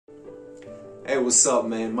Hey, what's up,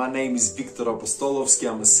 man? My name is Viktor Apostolovski.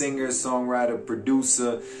 I'm a singer, songwriter,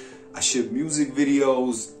 producer. I shoot music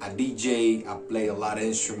videos, I DJ, I play a lot of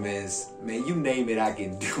instruments. Man, you name it, I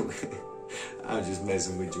can do it. I'm just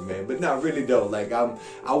messing with you, man. But not really though. Like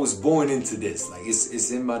I was born into this. Like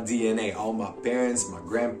it's in my DNA. All my parents, my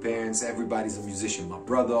grandparents, everybody's a musician. My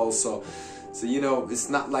brother also. So you know, it's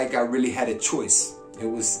not like I really had a choice. It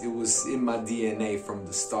was in my DNA from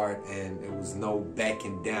the start, and it was no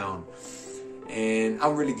backing down. And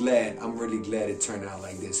I'm really glad it turned out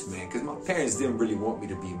like this, man, because my parents didn't really want me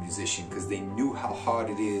to be a musician because they knew how hard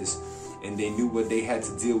it is and they knew what they had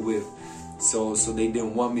to deal with, so they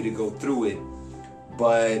didn't want me to go through it.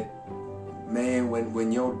 But man,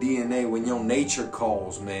 when your DNA, when your nature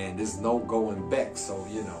calls, man, there's no going back. So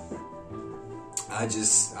you know, I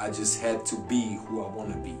just had to be who I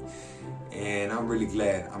want to be. And I'm really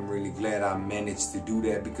glad I managed to do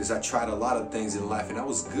that, because I tried a lot of things in life and I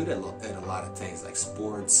was good at a lot of things, like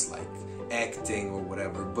sports, like acting or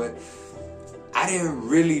whatever, but I didn't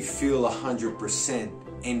really feel 100%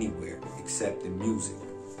 anywhere except in music.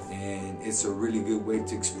 And it's a really good way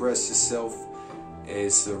to express yourself.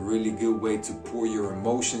 It's a really good way to pour your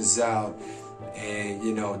emotions out and,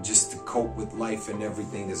 you know, just to cope with life and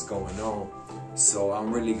everything that's going on. So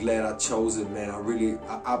I'm really glad I chose it, man.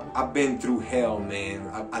 I've been through hell, man.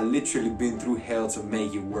 I literally been through hell to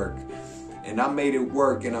make it work. And I made it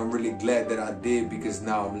work, and I'm really glad that I did, because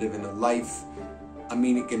now I'm living a life. I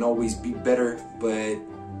mean, it can always be better, but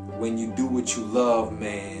when you do what you love,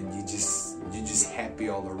 man, you're just happy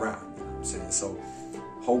all around, you know what I'm saying? So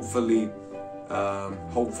hopefully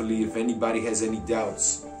if anybody has any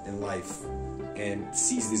doubts in life and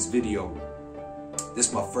sees this video, this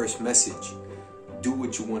is my first message. Do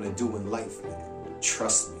what you want to do in life, man.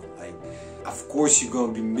 Trust me. Like, of course you're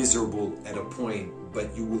going to be miserable at a point,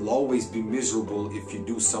 but you will always be miserable if you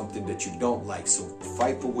do something that you don't like. So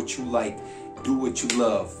fight for what you like, do what you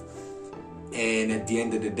love, and at the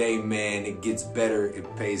end of the day, man, it gets better, it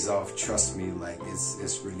pays off. Trust me, like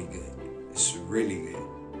it's really good. It's really good.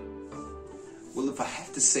 Well, if I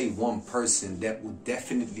have to say one person, that would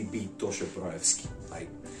definitely be Viktor Apostolovski. Like,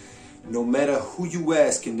 no matter who you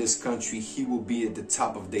ask in this country, he will be at the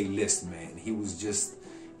top of their list, man. He was just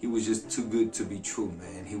too good to be true,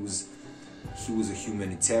 man. He was a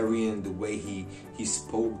humanitarian. The way he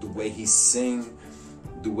spoke, the way he sang,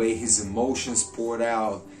 the way his emotions poured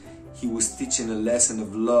out. He was teaching a lesson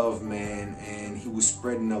of love, man, and he was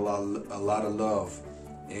spreading a lot of love.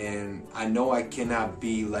 And I know I cannot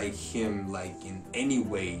be like him, like in any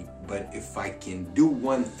way, but if I can do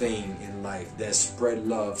one thing in life, that's spread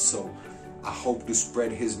love. So I hope to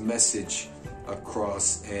spread his message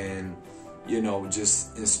across and, you know,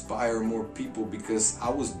 just inspire more people, because I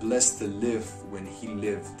was blessed to live when he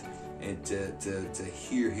lived, and to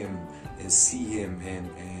hear him and see him,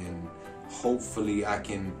 and hopefully I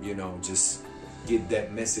can, you know, just get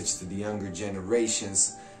that message to the younger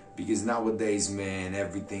generations. Because nowadays, man,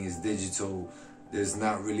 everything is digital. There's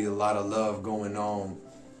not really a lot of love going on.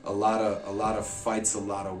 A lot of fights, a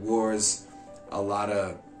lot of wars, a lot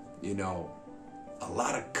of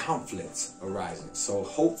conflicts arising. So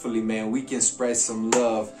hopefully, man, we can spread some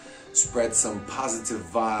love, spread some positive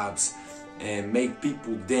vibes, and make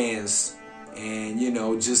people dance, and, you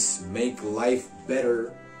know, just make life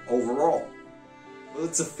better overall. Well,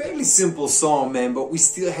 it's a fairly simple song, man, but we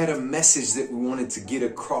still had a message that we wanted to get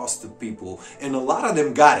across to people, and a lot of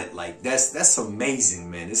them got it. Like, that's amazing,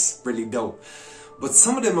 man. It's really dope. But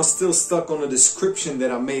some of them are still stuck on the description that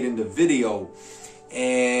I made in the video,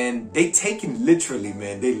 and they take it literally,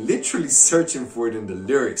 man. They literally searching for it in the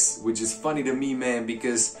lyrics, which is funny to me, man,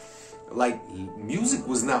 because like, music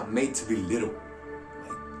was not made to be little.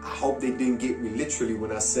 Like, I hope they didn't get me literally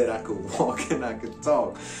when I said I could walk and I could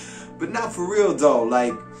talk. But not for real though.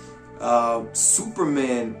 Like,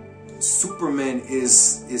 Superman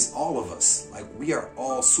is all of us. Like, we are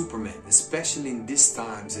all Superman, especially in these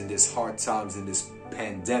times, in these hard times, in this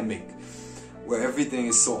pandemic, where everything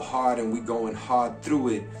is so hard and we going hard through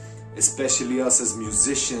it. Especially us as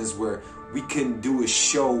musicians, where we couldn't do a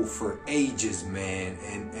show for ages, man,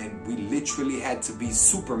 and we literally had to be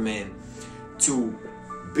Superman to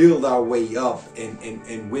build our way up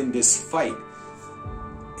and win this fight.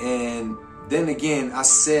 And then again, I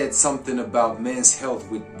said something about men's health,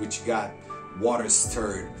 which got water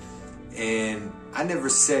stirred. And I never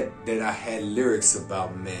said that I had lyrics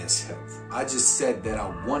about men's health. I just said that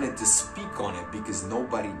I wanted to speak on it because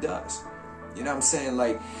nobody does. You know what I'm saying?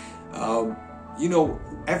 Like, you know,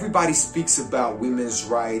 everybody speaks about women's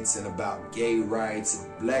rights and about gay rights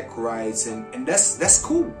and black rights, and that's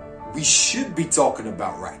cool. We should be talking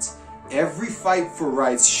about rights. Every fight for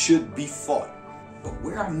rights should be fought. But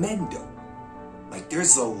where are men though? Like,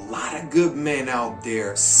 there's a lot of good men out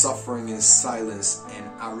there suffering in silence, and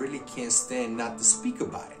I really can't stand not to speak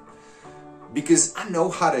about it. Because I know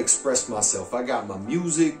how to express myself. I got my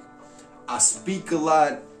music, I speak a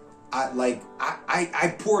lot,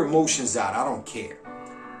 I pour emotions out, I don't care.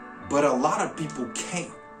 But a lot of people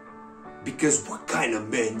can't. Because what kind of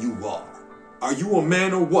man you are? Are you a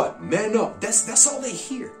man or what? Man up. That's all they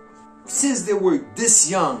hear. Since they were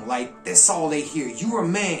this young, like, that's all they hear. You're a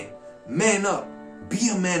man. Man up. Be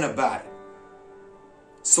a man about it.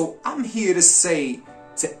 So I'm here to say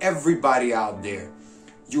to everybody out there,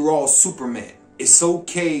 you're all Superman. It's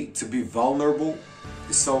okay to be vulnerable.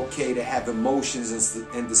 It's okay to have emotions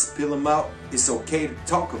and to spill them out. It's okay to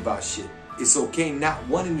talk about shit. It's okay not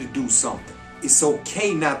wanting to do something. It's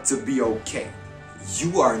okay not to be okay.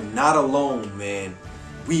 You are not alone, man.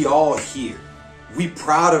 We all here. We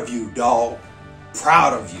proud of you, dog.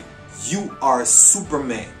 Proud of you. You are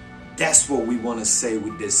Superman. That's what we want to say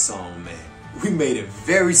with this song, man. We made it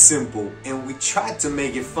very simple, and we tried to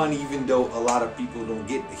make it funny, even though a lot of people don't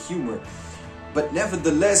get the humor. But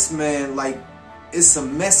nevertheless, man, like, it's a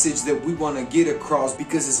message that we want to get across,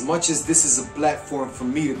 because as much as this is a platform for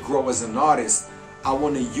me to grow as an artist, I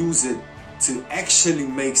want to use it to actually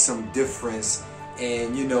make some difference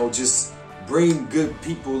and, you know, just bring good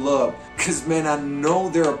people up. Because, man, I know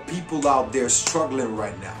there are people out there struggling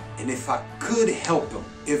right now. And if I could help them,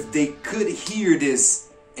 if they could hear this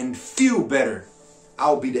and feel better,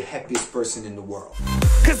 I'll be the happiest person in the world.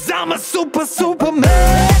 'Cause I'm a Superman.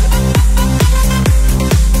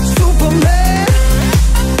 Superman.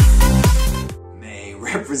 Man,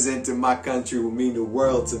 representing my country would mean the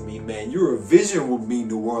world to me, man. Eurovision would mean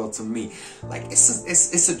the world to me. Like,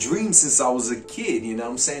 it's a dream since I was a kid, you know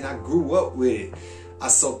what I'm saying? I grew up with it. I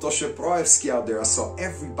saw Viktor Apostolovski out there. I saw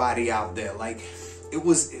everybody out there. Like,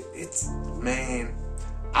 it's, man,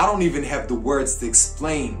 I don't even have the words to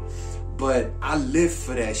explain, but I live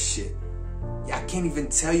for that shit. I can't even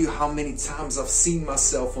tell you how many times I've seen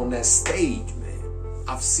myself on that stage, man.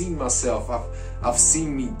 I've seen myself. I've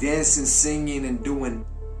seen me dancing, singing, and doing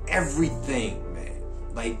everything, man.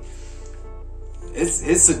 Like,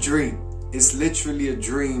 it's a dream. It's literally a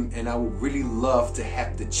dream, and I would really love to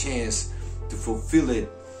have the chance to fulfill it.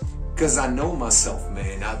 Because I know myself,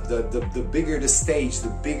 man. The bigger the stage, the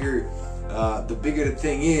bigger the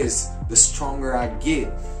thing is, the stronger I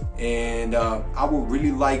get. And I would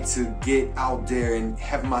really like to get out there and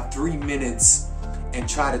have my 3 minutes and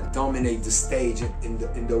try to dominate the stage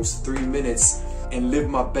in those 3 minutes and live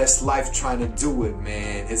my best life trying to do it,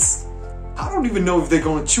 man. I don't even know if they're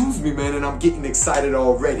gonna choose me, man, and I'm getting excited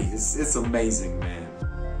already. It's amazing, man.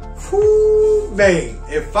 Whoo, man,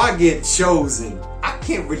 if I get chosen, I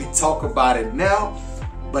can't really talk about it now,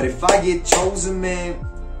 but if I get chosen, man,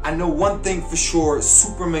 I know one thing for sure,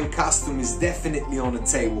 Superman costume is definitely on the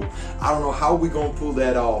table. I don't know how we're gonna pull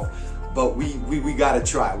that off, but we gotta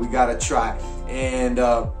try. We gotta try. And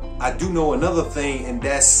I do know another thing, and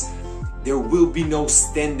that's there will be no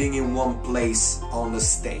standing in one place on the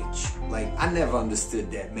stage. Like, I never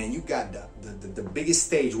understood that, man. You got the biggest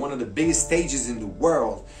stage, one of the biggest stages in the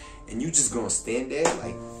world, and you just gonna stand there?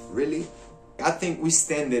 Like, really? I think we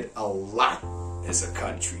stand it a lot as a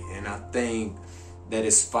country, and I think that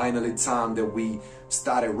it's finally time that we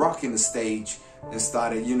started rocking the stage and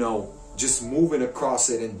started, you know, just moving across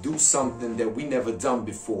it and do something that we never done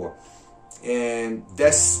before. And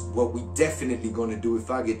that's what we definitely gonna do if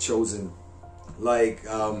I get chosen. Like,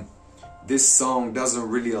 this song doesn't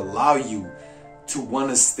really allow you to want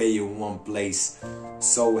to stay in one place.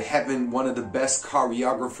 So having one of the best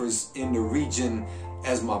choreographers in the region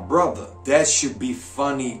as my brother, that should be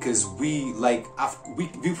funny, because we've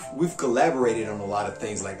collaborated on a lot of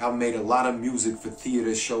things. Like, I've made a lot of music for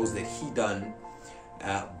theater shows that he done,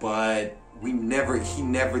 but he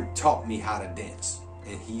never taught me how to dance,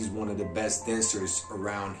 and he's one of the best dancers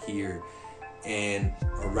around here and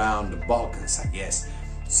around the Balkans, I guess.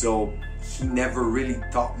 So he never really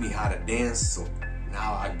taught me how to dance. So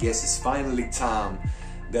now I guess it's finally time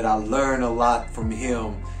that I learn a lot from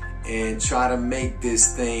him and try to make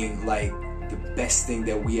this thing like the best thing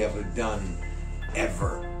that we ever done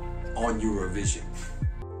ever on Eurovision.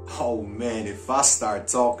 Oh man, if I start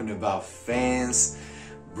talking about fans,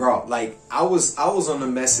 bro, like I was on the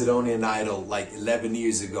Macedonian Idol like 11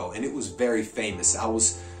 years ago, and it was very famous. I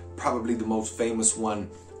was probably the most famous one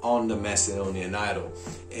on the Macedonian Idol,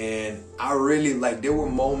 and I really, like, there were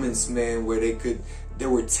moments, man, where they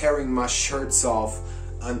were tearing my shirts off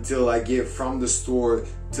until I get from the store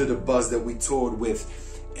to the bus that we toured with.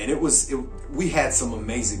 And we had some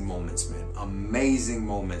amazing moments, man, amazing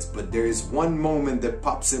moments. But there is one moment that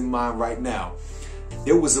pops in mind right now.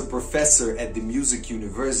 There was a professor at the music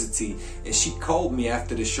university, and she called me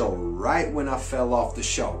after the show, right when I fell off the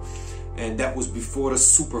show. And that was before the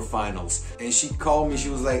super finals. And she called me, she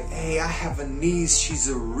was like, hey, I have a niece, she's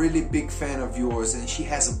a really big fan of yours, and she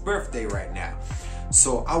has a birthday right now.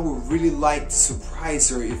 So I would really like to surprise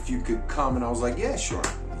her if you could come. And I was like, yeah, sure.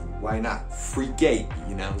 Why not? Free cake,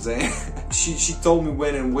 you know what I'm saying? She told me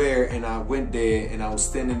when and where, and I went there, and I was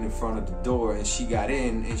standing in front of the door, and she got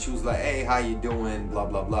in, and she was like, hey, how you doing? Blah,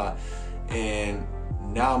 blah, blah. And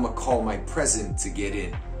now I'm gonna call my present to get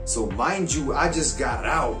in. So mind you, I just got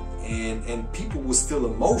out, and people were still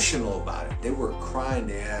emotional about it. They were crying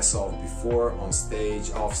their ass off before, on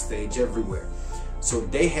stage, off stage, everywhere. So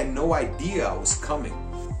they had no idea I was coming.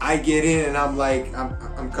 I get in and I'm like,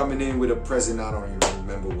 I'm coming in with a present. I don't even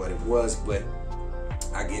remember what it was, but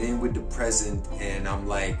I get in with the present and I'm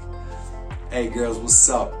like, hey girls, what's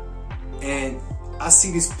up? And I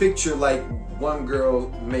see this picture, like one girl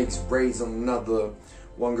makes braids on another,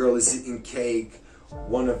 one girl is eating cake,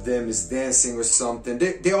 one of them is dancing or something.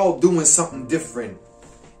 They're all doing something different,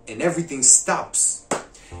 and everything stops.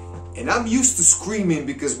 And I'm used to screaming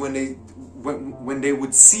because when they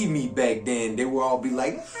would see me back then, they would all be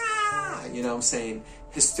like, ah, you know what I'm saying,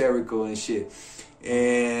 hysterical and shit.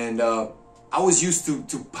 And I was used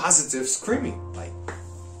to positive screaming. Like,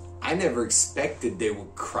 I never expected they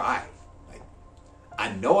would cry. Like,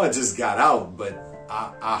 I know I just got out, but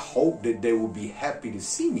I hope that they will be happy to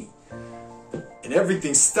see me. And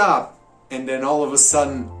everything stopped, and then all of a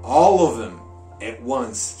sudden, all of them at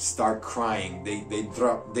once start crying.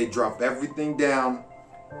 They drop everything down,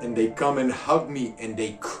 and they come and hug me, and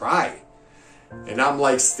they cry. And I'm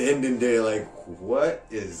like standing there like, what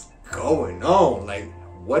is going on? Like,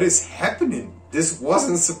 what is happening? This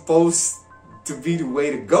wasn't supposed to be the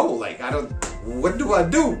way to go. Like, what do I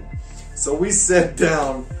do? So we sat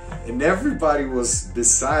down, and everybody was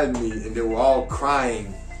beside me, and they were all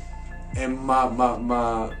crying. And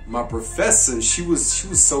my professor, she was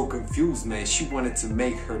so confused, man. She wanted to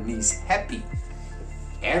make her niece happy.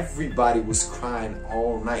 Everybody was crying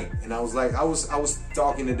all night, and I was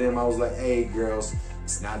talking to them. I was like, hey girls,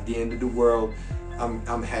 it's not the end of the world.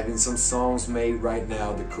 I'm having some songs made right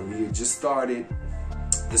now. The career just started.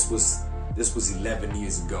 This was 11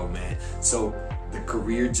 years ago, man. So the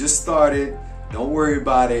career just started. Don't worry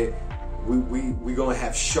about it. We gonna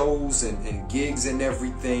have shows and gigs and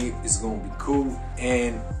everything. It's gonna be cool.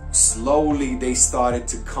 And slowly they started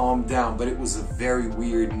to calm down, but it was a very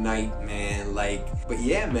weird night, man. Like, but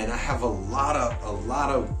yeah, man, I have a lot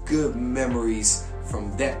of good memories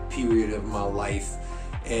from that period of my life,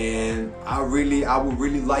 and I would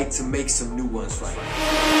really like to make some new ones right now.